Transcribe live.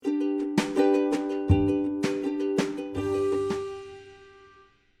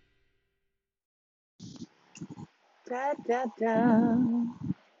Da, da, da.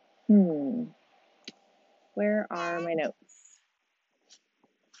 Hmm. Where are my notes?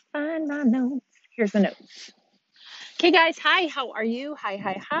 Find my notes. Here's the notes. Okay, guys. Hi. How are you? Hi,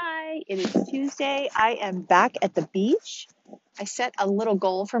 hi, hi. It is Tuesday. I am back at the beach. I set a little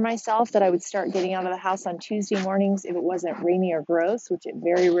goal for myself that I would start getting out of the house on Tuesday mornings if it wasn't rainy or gross, which it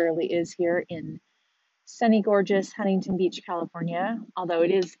very rarely is here in sunny, gorgeous Huntington Beach, California. Although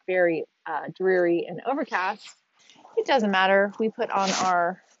it is very dreary and overcast, it doesn't matter. We put on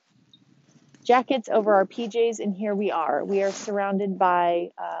our jackets over our PJs, and here we are. We are surrounded by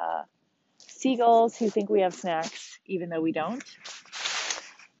seagulls who think we have snacks, even though we don't.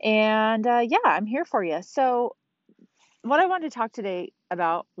 And yeah, I'm here for you. So, what I wanted to talk today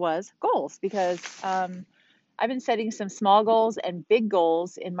about was goals because I've been setting some small goals and big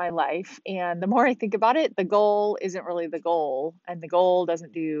goals in my life. And the more I think about it, the goal isn't really the goal, and the goal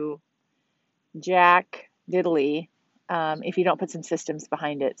doesn't do jack diddly if you don't put some systems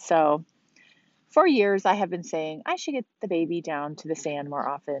behind it. So, for years, I have been saying I should get the baby down to the sand more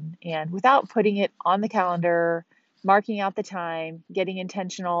often. And without putting it on the calendar, marking out the time, getting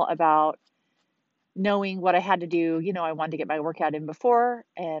intentional about knowing what I had to do, I wanted to get my workout in before,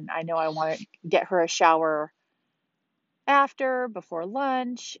 and I know I want to get her a shower after, before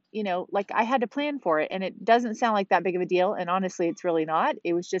lunch, like I had to plan for it. And it doesn't sound like that big of a deal. And honestly, it's really not.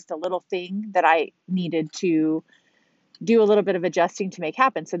 It was just a little thing that I needed to do a little bit of adjusting to make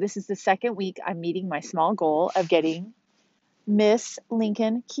happen. So this is the second week I'm meeting my small goal of getting Miss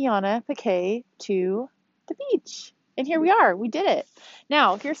Lincoln Kiana Piquet to the beach. And here we are. We did it.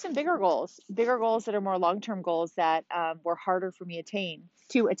 Now, here's some bigger goals that are more long-term goals that were harder for me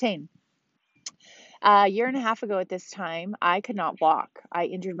to attain. A year and a half ago at this time, I could not walk. I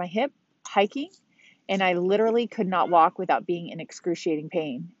injured my hip hiking, and I literally could not walk without being in excruciating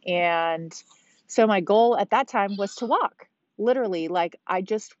pain. And so my goal at that time was to walk. Literally, like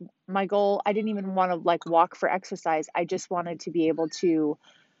my goal, I didn't even want to like walk for exercise. I just wanted to be able to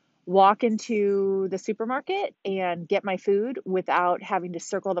walk into the supermarket and get my food without having to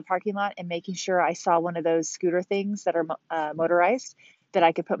circle the parking lot and making sure I saw one of those scooter things that are motorized that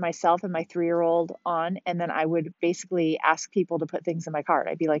I could put myself and my 3-year-old on. And then I would basically ask people to put things in my cart.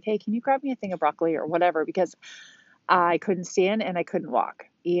 I'd be like, hey, can you grab me a thing of broccoli or whatever? Because I couldn't stand and I couldn't walk.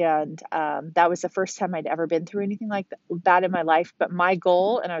 And that was the first time I'd ever been through anything like that in my life. But my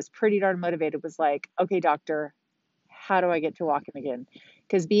goal, and I was pretty darn motivated, was like, okay, doctor, how do I get to walking again?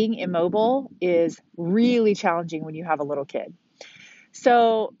 Because being immobile is really challenging when you have a little kid.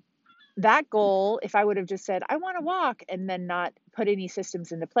 So that goal, if I would have just said, I want to walk and then not put any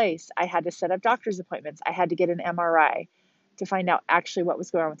systems into place, I had to set up doctor's appointments. I had to get an MRI to find out actually what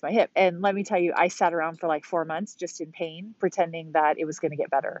was going on with my hip. And let me tell you, I sat around for like 4 months just in pain, pretending that it was going to get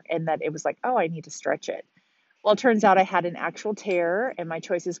better and that it was like, oh, I need to stretch it. Well, it turns out I had an actual tear, and my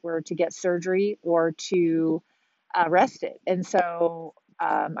choices were to get surgery or to rest it. And so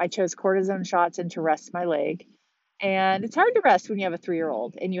I chose cortisone shots and to rest my leg. And it's hard to rest when you have a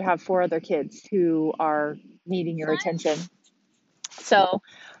 3-year-old and you have 4 other kids who are needing your attention. So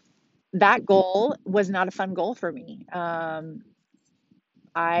that goal was not a fun goal for me. My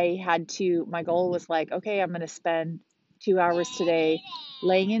goal was like, okay, I'm going to spend 2 hours today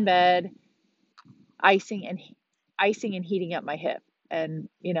laying in bed, icing and icing and heating up my hip. And,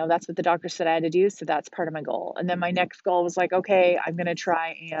 that's what the doctor said I had to do. So that's part of my goal. And then my next goal was like, okay, I'm going to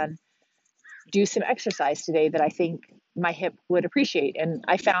try and do some exercise today that I think my hip would appreciate. And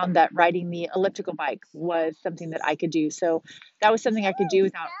I found that riding the elliptical bike was something that I could do. So that was something I could do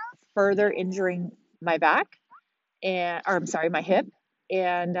without further injuring my back or I'm sorry, my hip.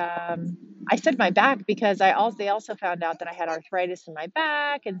 And I said my back because they also found out that I had arthritis in my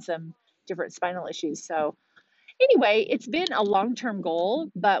back and some different spinal issues. So anyway, it's been a long-term goal,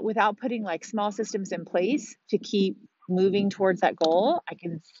 but without putting like small systems in place to keep moving towards that goal, I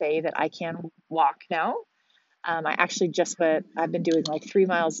can say that I can walk now. I actually I've been doing like 3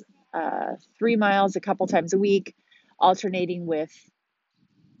 miles, 3 miles a couple times a week, alternating with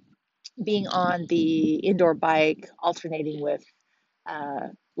being on the indoor bike, alternating with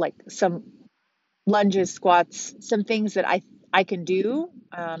like some lunges, squats, some things that I can do.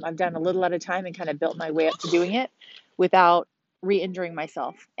 I've done a little at a time and kind of built my way up to doing it without re-injuring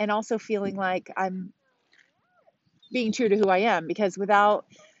myself, and also feeling like I'm being true to who I am, because without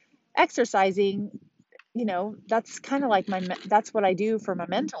exercising, that's kind of like that's what I do for my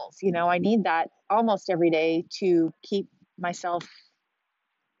mentals. I need that almost every day to keep myself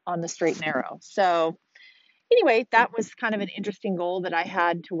on the straight and narrow. So anyway, that was kind of an interesting goal that I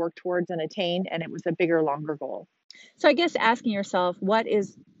had to work towards and attain, and it was a bigger, longer goal. So I guess asking yourself, what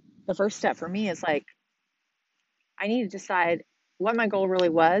is the first step for me is like, I need to decide what my goal really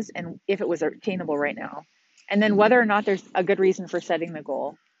was and if it was attainable right now. And then whether or not there's a good reason for setting the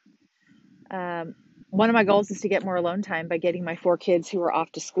goal. Um, one of my goals is to get more alone time by getting my 4 kids who are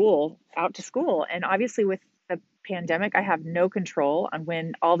off to school out to school. And obviously, with the pandemic, I have no control on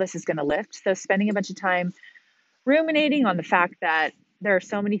when all this is going to lift. So, spending a bunch of time ruminating on the fact that there are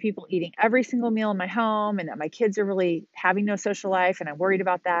so many people eating every single meal in my home and that my kids are really having no social life and I'm worried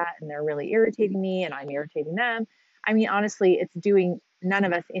about that and they're really irritating me and I'm irritating them. I mean, honestly, it's doing none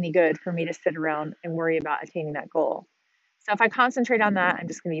of us any good for me to sit around and worry about attaining that goal. So if I concentrate on that, I'm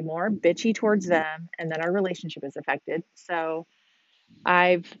just going to be more bitchy towards them and then our relationship is affected. So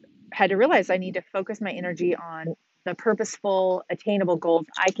I've had to realize I need to focus my energy on the purposeful, attainable goals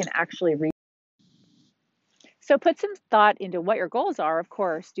I can actually reach. So put some thought into what your goals are, of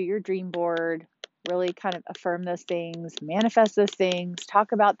course. Do your dream board, really kind of affirm those things, manifest those things,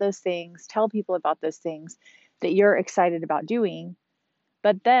 talk about those things, tell people about those things that you're excited about doing.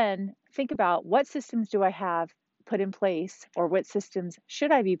 But then think about what systems do I have put in place or what systems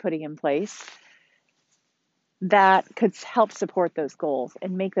should I be putting in place that could help support those goals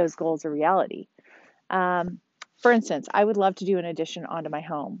and make those goals a reality. Um, for instance, I would love to do an addition onto my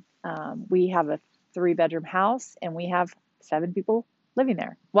home. We have a 3-bedroom house and we have 7 people living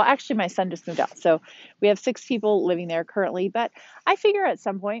there. Well, actually, my son just moved out. So we have 6 people living there currently. But I figure at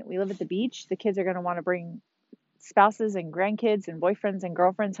some point we live at the beach. The kids are going to want to bring spouses and grandkids and boyfriends and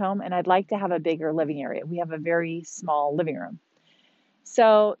girlfriends home. And I'd like to have a bigger living area. We have a very small living room.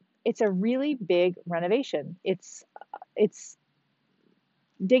 So it's a really big renovation. It's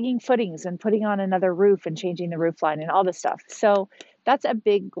digging footings and putting on another roof and changing the roof line and all this stuff. So that's a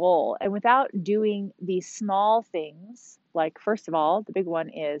big goal. And without doing these small things, like first of all, the big one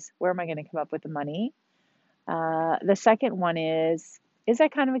is where am I going to come up with the money? The second one is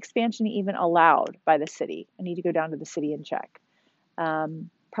that kind of expansion even allowed by the city? I need to go down to the city and check.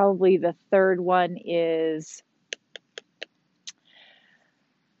 Probably the third one is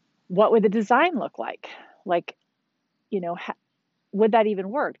what would the design look like? Like, you know, would that even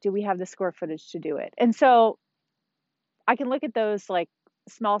work? Do we have the square footage to do it? And so I can look at those like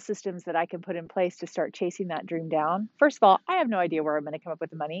small systems that I can put in place to start chasing that dream down. First of all, I have no idea where I'm going to come up with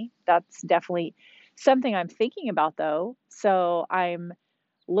the money. That's definitely something I'm thinking about though. So I'm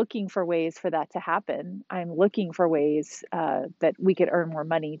looking for ways for that to happen. I'm looking for ways that we could earn more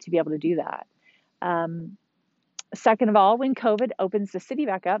money to be able to do that. Um, Second of all, when COVID opens the city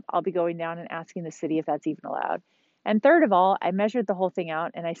back up, I'll be going down and asking the city if that's even allowed. And third of all, I measured the whole thing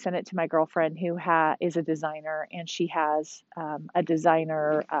out and I sent it to my girlfriend who is a designer and she has a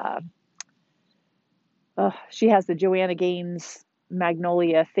designer. She has the Joanna Gaines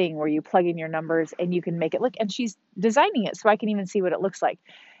Magnolia thing where you plug in your numbers and you can make it look, and she's designing it so I can even see what it looks like.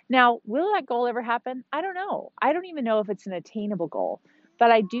 Now, will that goal ever happen? I don't know. I don't even know if it's an attainable goal, but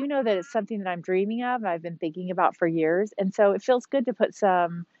I do know that it's something that I'm dreaming of. I've been thinking about for years. And so it feels good to put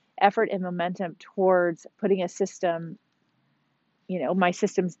some effort and momentum towards putting a system, my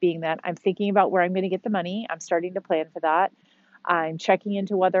systems being that I'm thinking about where I'm going to get the money. I'm starting to plan for that. I'm checking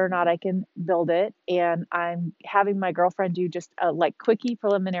into whether or not I can build it. And I'm having my girlfriend do just a like quickie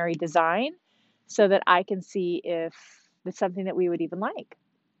preliminary design so that I can see if it's something that we would even like.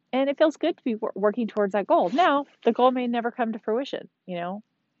 And it feels good to be working towards that goal. Now, the goal may never come to fruition,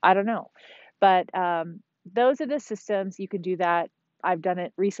 I don't know. But those are the systems you can do that. I've done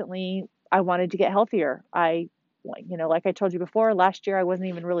it recently. I wanted to get healthier. Like I told you before, last year I wasn't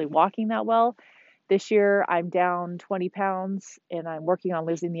even really walking that well. This year I'm down 20 pounds and I'm working on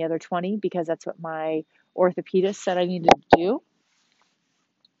losing the other 20 because that's what my orthopedist said I needed to do.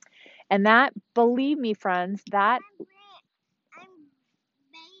 And that, believe me, friends, that I'm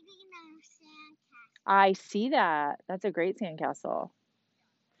bathing in a sandcastle. I see that. That's a great sandcastle.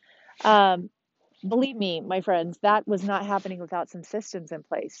 Um, Believe me, my friends, that was not happening without some systems in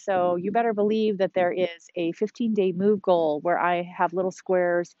place. So you better believe that there is a 15-day move goal where I have little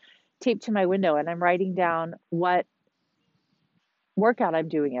squares taped to my window and I'm writing down what workout I'm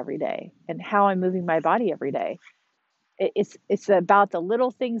doing every day and how I'm moving my body every day. It's about the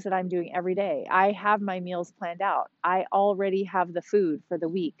little things that I'm doing every day. I have my meals planned out. I already have the food for the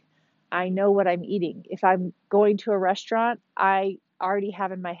week. I know what I'm eating. If I'm going to a restaurant, I already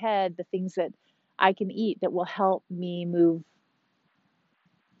have in my head the things that I can eat that will help me move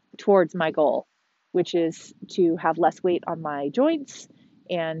towards my goal, which is to have less weight on my joints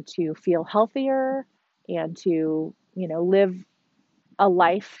and to feel healthier and to, live a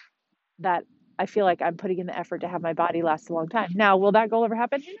life that I feel like I'm putting in the effort to have my body last a long time. Now, will that goal ever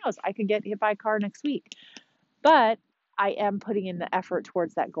happen? Who knows? I could get hit by a car next week, but I am putting in the effort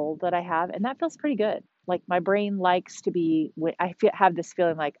towards that goal that I have, and that feels pretty good. Like my brain likes to be, have this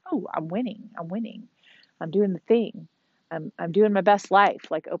feeling like, oh, I'm winning. I'm winning. I'm doing the thing. I'm doing my best life,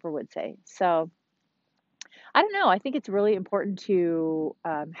 like Oprah would say. So I don't know. I think it's really important to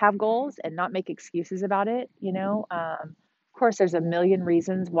have goals and not make excuses about it. Of course, there's a million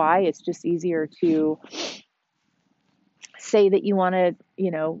reasons why. It's just easier to say that you want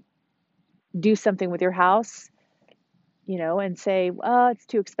to, do something with your house, and say, oh, it's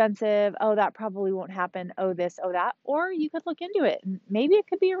too expensive. Oh, that probably won't happen. Oh, this, oh, that. Or you could look into it and maybe it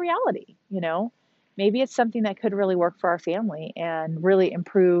could be a reality. Maybe it's something that could really work for our family and really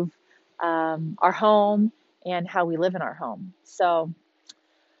improve our home and how we live in our home. So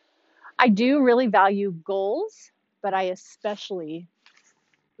I do really value goals, but I especially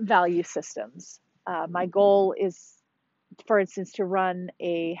value systems. My goal is, for instance, to run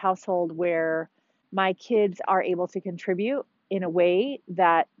a household where my kids are able to contribute in a way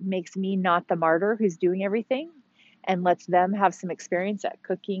that makes me not the martyr who's doing everything and lets them have some experience at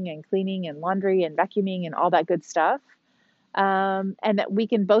cooking and cleaning and laundry and vacuuming and all that good stuff. And that we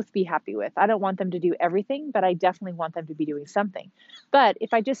can both be happy with. I don't want them to do everything, but I definitely want them to be doing something. But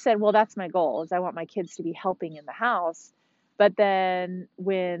if I just said, well, that's my goal, is I want my kids to be helping in the house, but then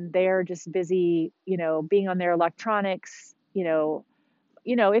when they're just busy, being on their electronics,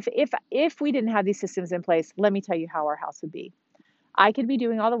 if we didn't have these systems in place, let me tell you how our house would be. I could be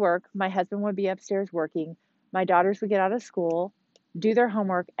doing all the work. My husband would be upstairs working. My daughters would get out of school, do their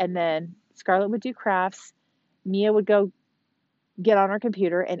homework, and then Scarlett would do crafts. Mia would go get on her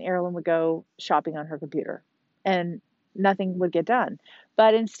computer and Erilyn would go shopping on her computer and nothing would get done.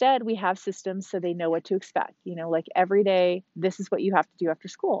 But instead, we have systems so they know what to expect. Like every day, this is what you have to do after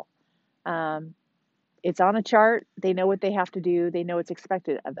school. Um, it's on a chart. They know what they have to do. They know what's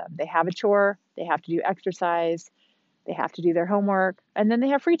expected of them. They have a chore. They have to do exercise. They have to do their homework. And then they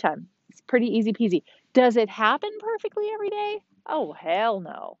have free time. It's pretty easy peasy. Does it happen perfectly every day? Oh, hell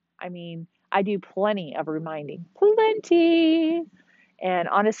no. I mean, I do plenty of reminding. Plenty. And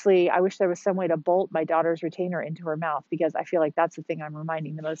honestly, I wish there was some way to bolt my daughter's retainer into her mouth because I feel like that's the thing I'm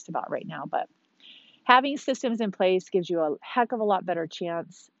reminding the most about right now. But having systems in place gives you a heck of a lot better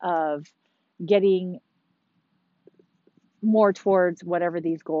chance of getting more towards whatever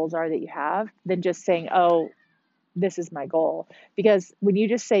these goals are that you have than just saying, oh, this is my goal. Because when you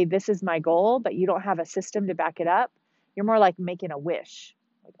just say, this is my goal, but you don't have a system to back it up, you're more like making a wish.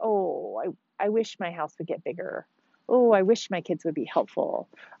 Like, oh, I wish my house would get bigger. Oh, I wish my kids would be helpful.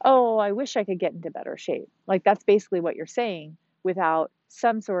 Oh, I wish I could get into better shape. Like that's basically what you're saying without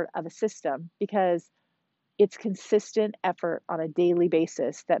some sort of a system because it's consistent effort on a daily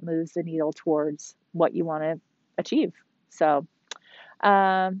basis that moves the needle towards what you want to achieve. So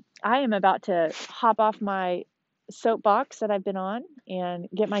I am about to hop off my soapbox that I've been on and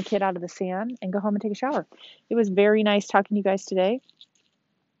get my kid out of the sand and go home and take a shower. It was very nice talking to you guys today,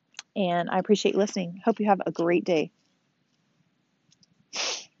 and I appreciate listening. Hope you have a great day.